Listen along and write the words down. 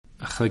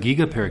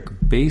Chagiga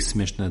Perik Base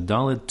Mishnah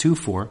Daled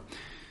 2-4.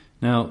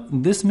 Now,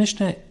 this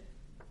Mishnah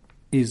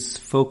is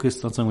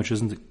focused on something which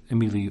isn't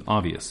immediately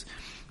obvious.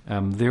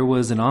 There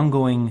was an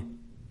ongoing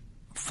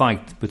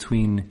fight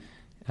between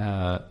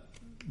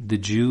the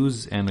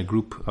Jews and a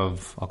group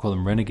of, I'll call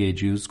them renegade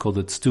Jews, called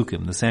the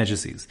Tzdukim, the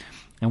Sadducees.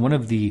 And one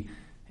of the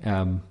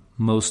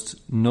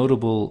most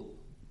notable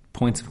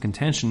points of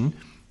contention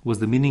was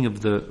the meaning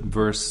of the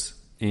verse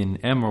in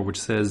Emor,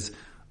 which says,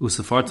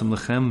 Usafartam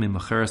lechem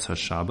mimacheres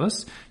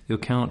haShabbos. You'll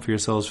count for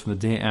yourselves from the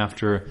day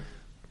after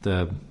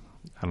the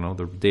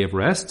day of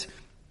rest.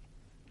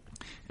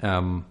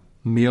 Miyom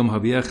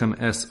habiechem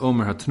es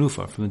omer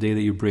hatnufa, from the day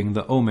that you bring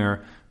the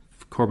omer,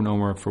 korban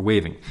omer, for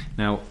waving.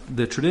 Now,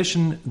 the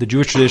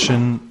Jewish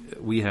tradition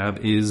we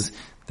have is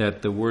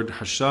that the word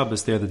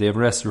haShabbos there, the day of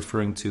rest, is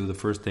referring to the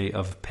first day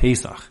of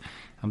Pesach.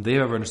 They,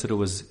 however, understood it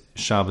was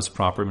Shabbos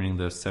proper, meaning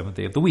the seventh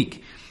day of the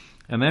week.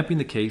 And that being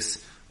the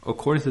case,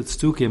 according to the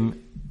Tzdukim,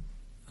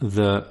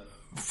 the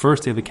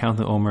first day of the count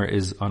of the Omer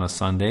is on a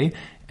Sunday,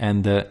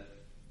 and the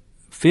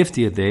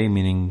 50th day,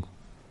 meaning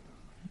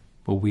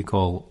what we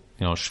call,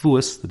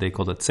 Shavuos, the day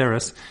called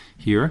Atzeres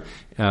here,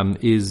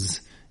 is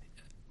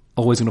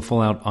always going to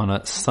fall out on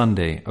a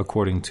Sunday,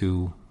 according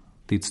to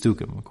the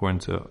Tzdukim. According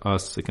to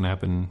us, it can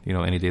happen,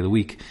 any day of the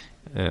week.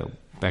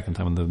 Back in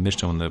time in the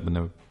Mishnah, when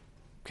the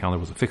calendar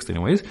was fixed,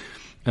 anyways.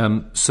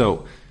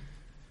 So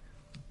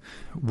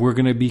we're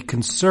going to be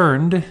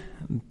concerned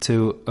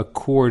to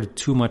accord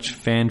too much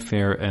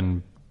fanfare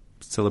and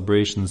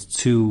celebrations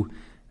to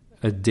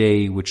a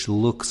day which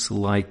looks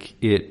like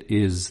it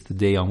is the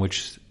day on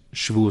which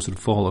Shavuos would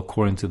fall,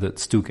 according to the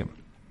Tzdukim.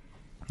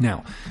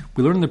 Now,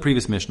 we learned in the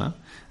previous Mishnah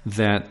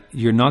that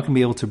you're not going to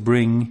be able to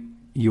bring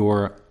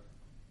your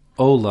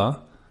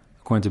Ola,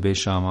 according to Beis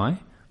Shammai,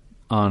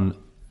 on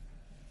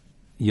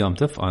Yom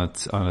Tov, on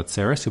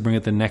Atzeres. You'll bring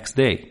it the next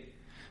day.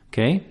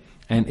 Okay?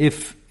 And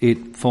if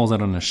it falls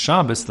out on a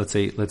Shabbos, let's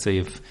say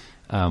if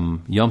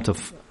Yom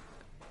Tov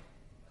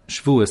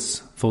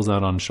Shavuos falls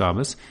out on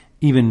Shabbos,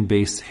 even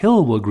Beis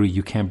Hill will agree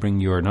you can't bring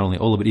your, not only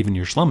Ola, but even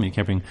your Shlom, you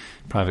can't bring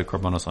private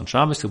Korbanos on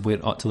Shabbos, you'll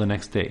wait till the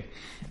next day.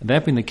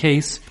 That being the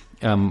case,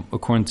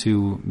 according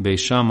to Beis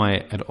Shammai,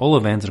 at all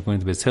events, and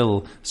according to Beis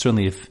Hill,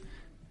 certainly if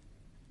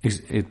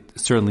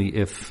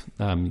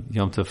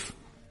Yom Tov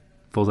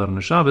falls out on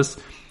a Shabbos,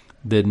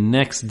 the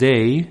next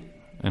day,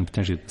 and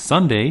potentially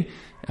Sunday,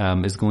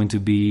 is going to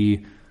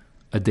be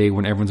a day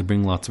when everyone's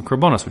bringing lots of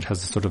korbanos, which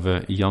has a sort of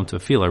a Yom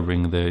Tov feel. I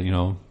bring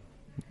the,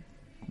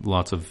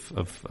 lots of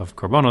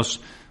korbanos,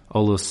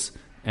 olus,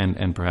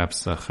 and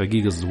perhaps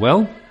chagigas as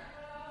well.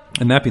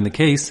 And that being the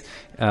case,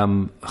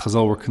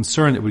 Chazal were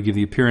concerned it would give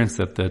the appearance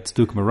that the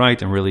tzdukim are right,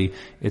 and really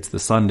it's the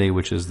Sunday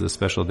which is the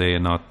special day,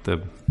 and not the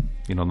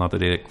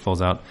day that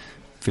falls out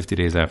 50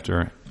 days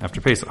after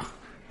Pesach,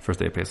 first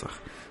day of Pesach.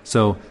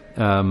 So,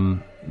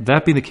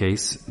 that being the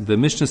case, the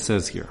Mishnah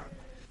says here,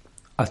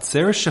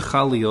 Atzeres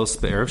shechal lios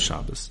be'erev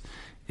Shabbos,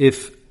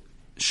 if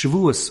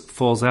Shavuos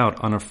falls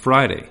out on a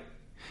Friday,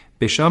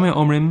 Beis Shammai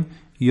omrim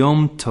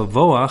Yom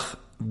Tavoach,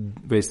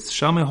 Beis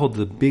Shammai hold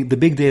the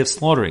big day of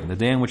slaughtering, the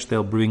day on which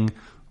they'll bring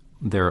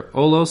their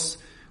olos,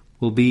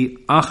 will be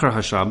Achar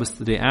HaShabbos,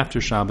 the day after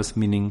Shabbos,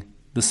 meaning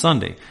the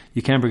Sunday.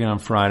 You can't bring it on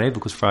Friday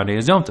because Friday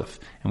is Yom Tov,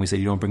 and we say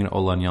you don't bring an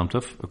olah on Yom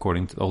Tov,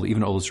 according to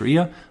even olas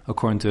re'iyah,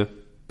 according to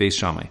Beis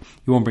Shammai.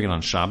 You won't bring it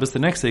on Shabbos the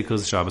next day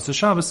because Shabbos is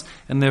Shabbos,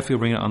 and therefore you'll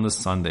bring it on the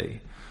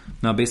Sunday.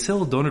 Now, Beis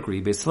Hill don't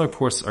agree. Beis Hill, of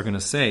course, are going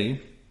to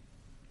say,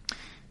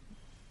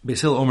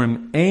 Beis Hill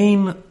omrim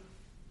ein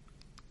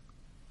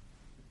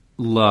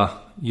la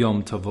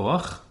Yom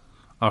Tavoach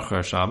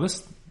Achar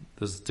Shabbos.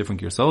 There's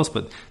different yourselves,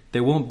 but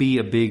there won't be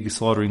a big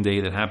slaughtering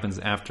day that happens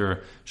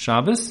after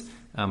Shabbos,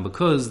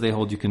 because they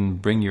hold you can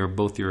bring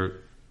both your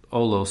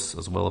olos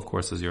as well, of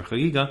course, as your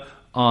Chagiga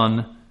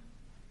on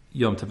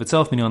Yom Tov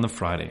itself, meaning on the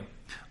Friday.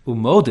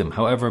 Umodim,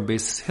 however,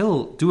 Beis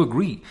Hill do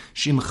agree.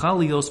 Shimcha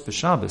lios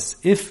b'Shabbos,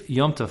 if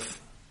Yom Tov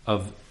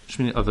of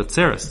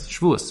Atzeres,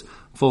 Shavuos,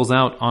 falls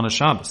out on a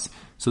Shabbos,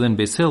 so then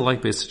Beis Hill,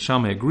 like Beis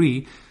Shammai,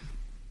 agree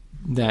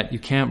that you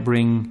can't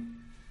bring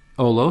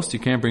olos, you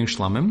can't bring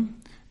shlamim,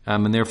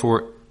 and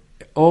therefore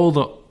all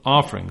the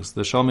offerings,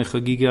 the shalmei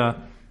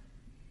chagiga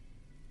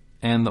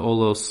and the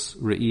olos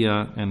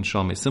re'iyah and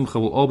shalmei simcha,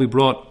 will all be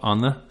brought on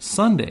the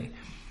Sunday.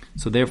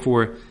 So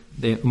therefore,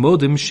 the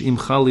modim she'im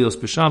chalios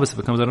b'Shabbos, if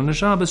it comes out on a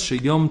Shabbos,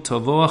 she'yom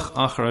tavoach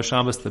achar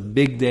Shabbos, the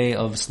big day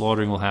of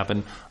slaughtering will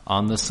happen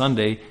on the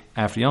Sunday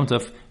after Yom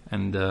Tov,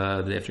 and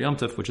the day after Yom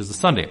Tov, which is the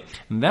Sunday.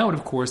 And that would,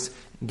 of course,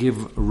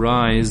 give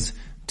rise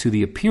to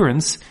the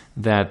appearance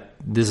that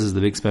this is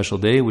the big special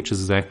day, which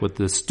is exactly what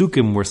the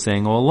Tzdukim were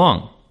saying all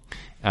along.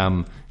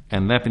 And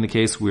that being the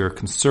case, we are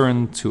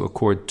concerned to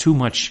accord too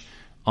much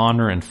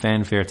honor and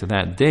fanfare to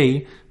that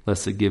day,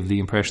 lest it give the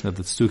impression that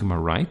the Tzdukim are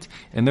right.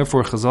 And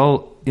therefore,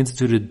 Chazal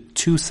instituted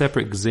two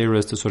separate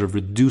gzeras to sort of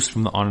reduce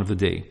from the honor of the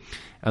day.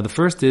 The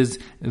first is,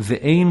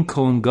 Ve'ein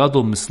Kohen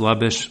Gadol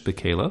mislabesh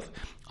bekelev.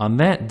 On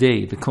that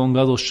day, the Kohen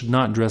Gadol should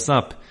not dress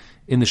up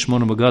in the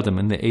Shmona Begadim,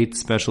 in the 8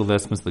 special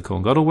vestments the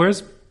Kohen Gadol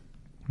wears.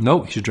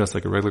 No, he should dress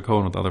like a regular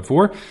Kohen with the other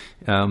 4.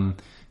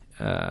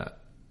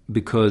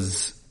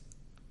 because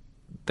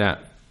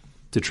that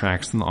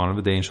detracts from the honor of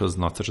the day and shows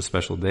not such a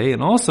special day.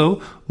 And also,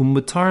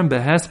 umutar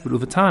behesped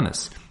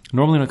uvatanis.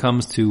 Normally when it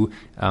comes to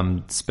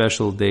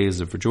special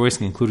days of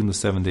rejoicing, including the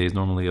 7 days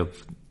normally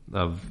of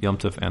Yom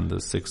Tov and the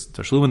 6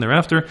 Tashlumin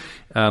thereafter,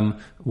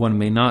 one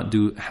may not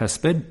do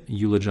hesped,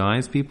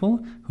 eulogize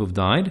people who have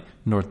died,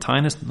 nor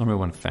tainus, normally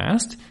one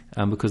fast,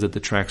 because it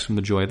detracts from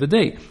the joy of the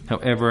day.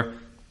 However,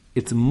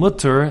 it's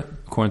mutter,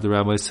 according to the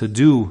rabbis, to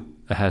do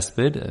a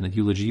hesped, a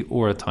eulogy,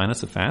 or a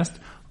tainus, a fast,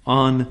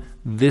 on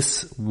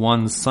this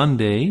one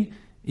Sunday,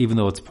 even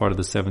though it's part of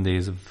the 7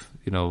 days of,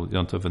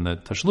 Yom Tov and the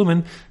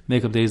Tashlumin,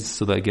 make-up days,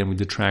 so that again we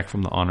detract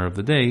from the honor of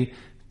the day,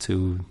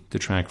 to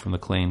detract from the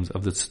claims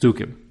of the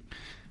Tzedukim.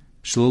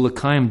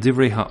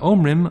 Divrei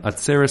ha'omrim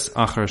atzeres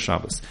achar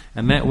Shabbos.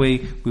 And that way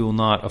we will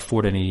not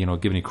afford any,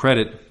 give any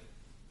credit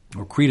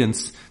or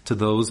credence to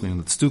those, meaning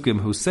the Tzedukim,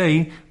 who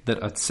say that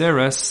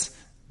atzeres,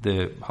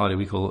 the holiday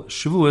we call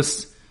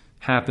Shavuos,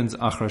 happens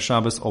achar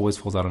Shabbos, always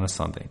falls out on a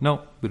Sunday.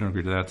 No, we don't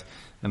agree to that.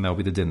 And that will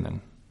be the din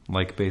then,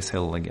 like Beis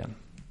Hillel again.